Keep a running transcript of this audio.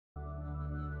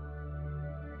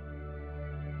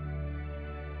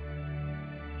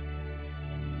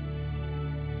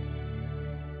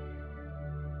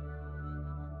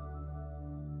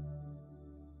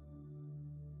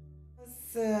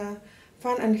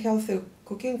fun and healthy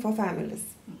cooking for families.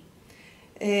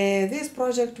 This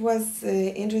project was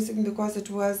interesting because it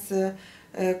was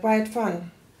quite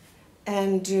fun,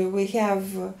 and we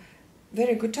have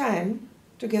very good time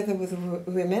together with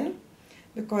women,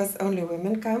 because only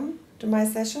women come to my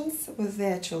sessions with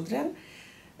their children.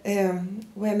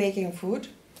 We're making food,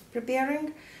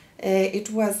 preparing. It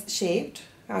was shaped,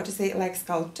 how to say, like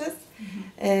sculptures,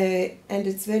 and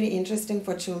it's very interesting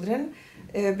for children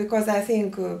because I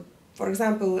think, for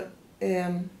example,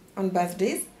 on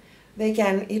birthdays, they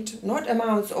can eat not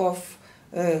amounts of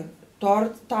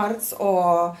tarts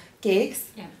or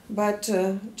cakes, but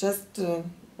just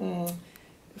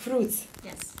fruits.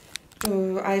 Yes.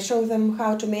 I show them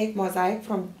how to make mosaic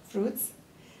from fruits.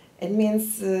 It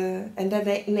means, and then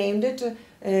they named it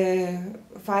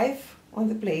 5 on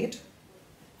the plate.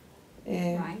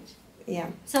 Right. Yeah.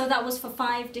 So that was for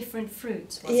 5 different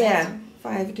fruits, was it? Yeah,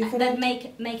 5 different. That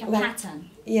make a pattern.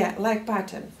 Yeah, like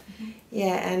pattern.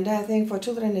 Yeah, and I think for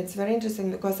children it's very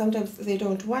interesting because sometimes they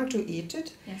don't want to eat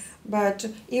it. Yes. But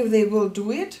if they will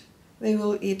do it, they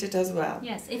will eat it as well.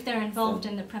 Yes, if they're involved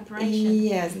in the preparation.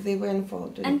 Yes, they were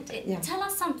involved in and it. Yeah. Tell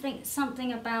us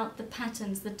something about the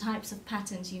patterns, the types of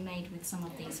patterns you made with some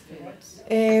of these foods.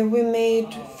 We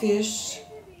made fish,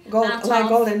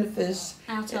 golden fish.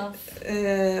 Out of?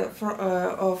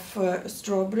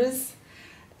 Strawberries.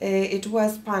 It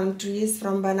was palm trees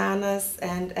from bananas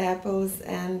and apples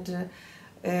and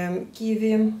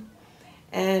kiwi.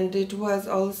 And it was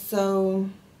also,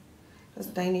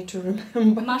 just I need to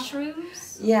remember.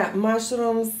 Mushrooms? Yeah,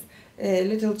 mushrooms,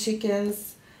 little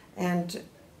chickens, and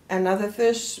another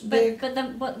fish. But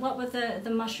what were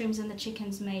the mushrooms and the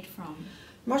chickens made from?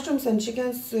 Mushrooms and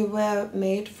chickens were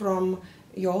made from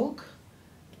yolk.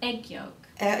 Egg yolk?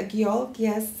 Egg yolk,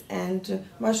 yes, and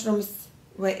mushrooms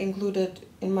were included.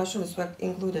 In mushrooms were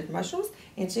included mushrooms,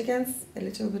 in chickens a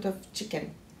little bit of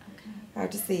chicken. Okay. How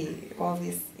to say all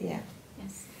this, yeah,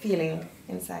 yes, feeling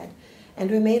inside. And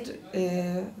we made,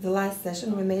 the last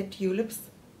session, we made tulips,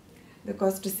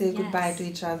 because to say goodbye to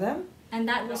each other. And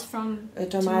that was from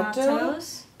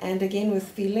tomatoes. And again with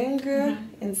filling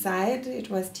inside,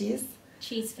 it was cheese.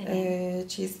 Cheese filling.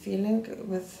 Cheese filling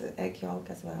with egg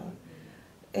yolk as well.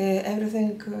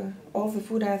 Everything, all the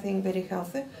food, I think, very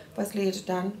healthy. Firstly, it's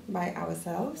done by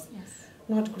ourselves. Yes.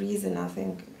 Not greasy,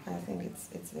 nothing. I think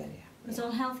it's very... It was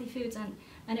all healthy foods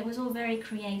and it was all very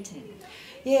creative.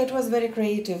 Yeah, it was very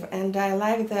creative, and I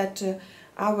like that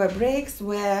our breaks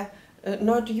were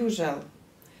not usual.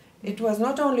 It was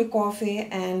not only coffee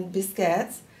and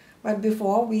biscuits, but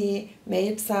before we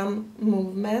made some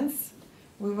movements.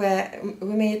 We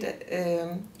made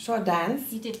short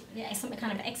dance. You did, yeah, some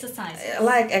kind of exercises.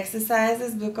 Like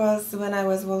exercises, because when I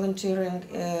was volunteering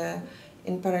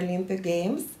in Paralympic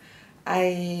Games,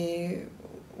 I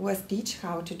was teach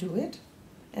how to do it,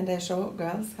 and I show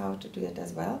girls how to do it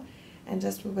as well, and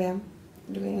just we were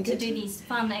doing to do these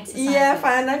fun exercises. Yeah,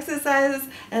 fun exercises,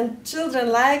 and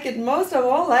children like it. Most of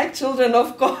all, like children,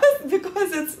 of course,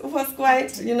 because it was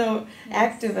quite, you know,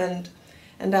 active,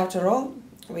 and after all,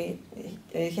 we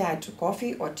had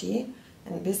coffee or tea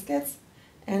and biscuits,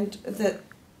 and the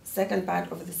second part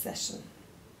of the session.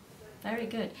 Very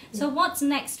good. So what's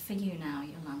next for you now,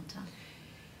 Yolanta?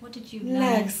 What did you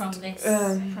learn from this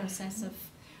process of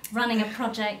running a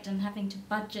project and having to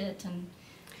budget and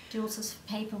do all sorts of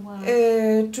paperwork?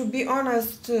 To be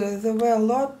honest, there were a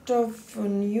lot of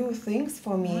new things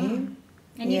for me.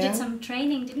 And you did some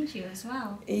training, didn't you, as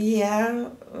well? Yeah,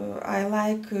 I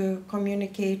like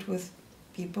communicate with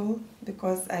people,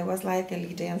 because I was like a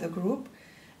leader in the group,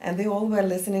 and they all were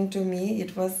listening to me.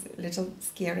 It was a little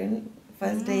scary in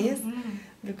first days,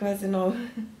 because, you know,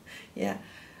 yeah.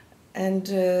 And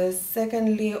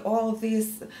secondly, all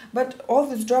this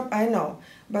job I know,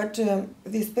 but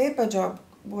this paper job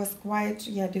was quite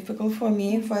difficult for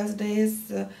me. First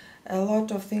days, a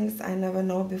lot of things I never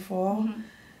know before,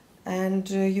 and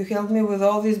you helped me with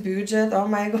all this budget. Oh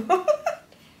my God.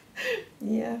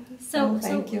 Yeah. So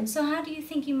thank you. So how do you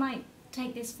think you might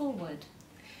take this forward?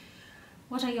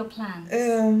 What are your plans?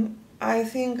 I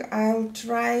think I'll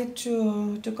try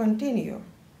to continue.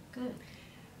 Good.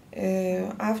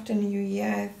 After New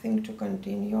Year, I think to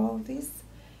continue all this.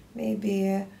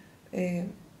 Maybe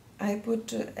I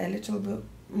put a little bit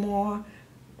more,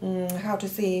 how to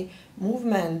say,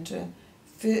 movement,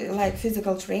 like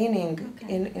physical training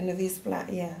in this plan.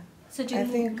 Yeah. So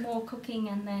do more cooking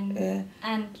and then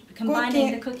and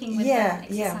combining the cooking with the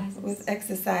exercises. Yeah, with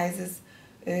exercises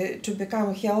to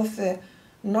become healthy,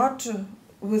 not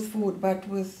with food but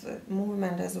with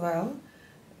movement as well,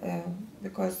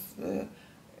 because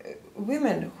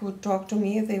women who talk to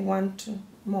me, they want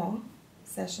more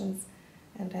sessions,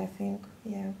 And I think,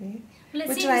 yeah, we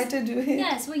Well, try to do it.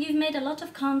 Yes, well, you've made a lot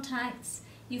of contacts,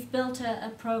 you've built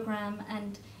a program,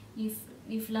 and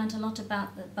you've learnt a lot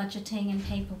about the budgeting and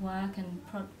paperwork and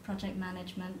project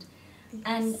management.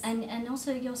 Yes. And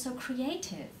also you're so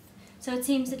creative. So it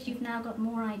seems that you've now got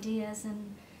more ideas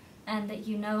and that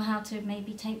you know how to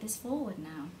maybe take this forward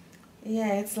now.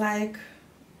 Yeah, it's like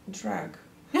drug.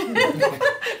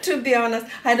 To be honest,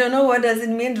 I don't know what does it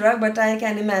mean drug, but I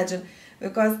can imagine.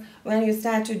 Because when you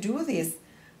start to do this,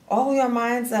 all your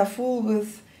minds are full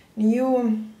with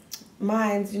new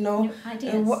minds, you know. New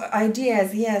ideas.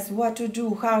 Ideas, yes, what to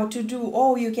do, how to do.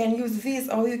 Oh, you can use this,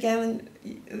 or you can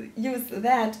use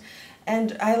that.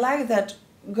 And I like that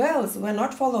girls were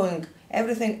not following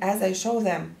everything as I show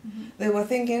them. Mm-hmm. They were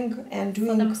thinking and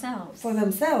doing for themselves. For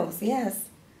themselves, yes.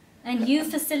 And you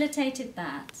facilitated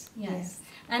that, yes.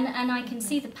 And I can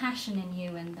see the passion in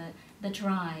you and the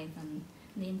drive and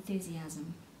the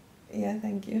enthusiasm. Yeah,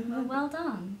 thank you. Well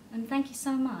done, and thank you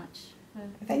so much.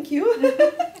 Thank you.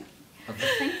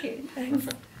 Thank you.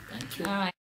 Perfect. Thank you. All right.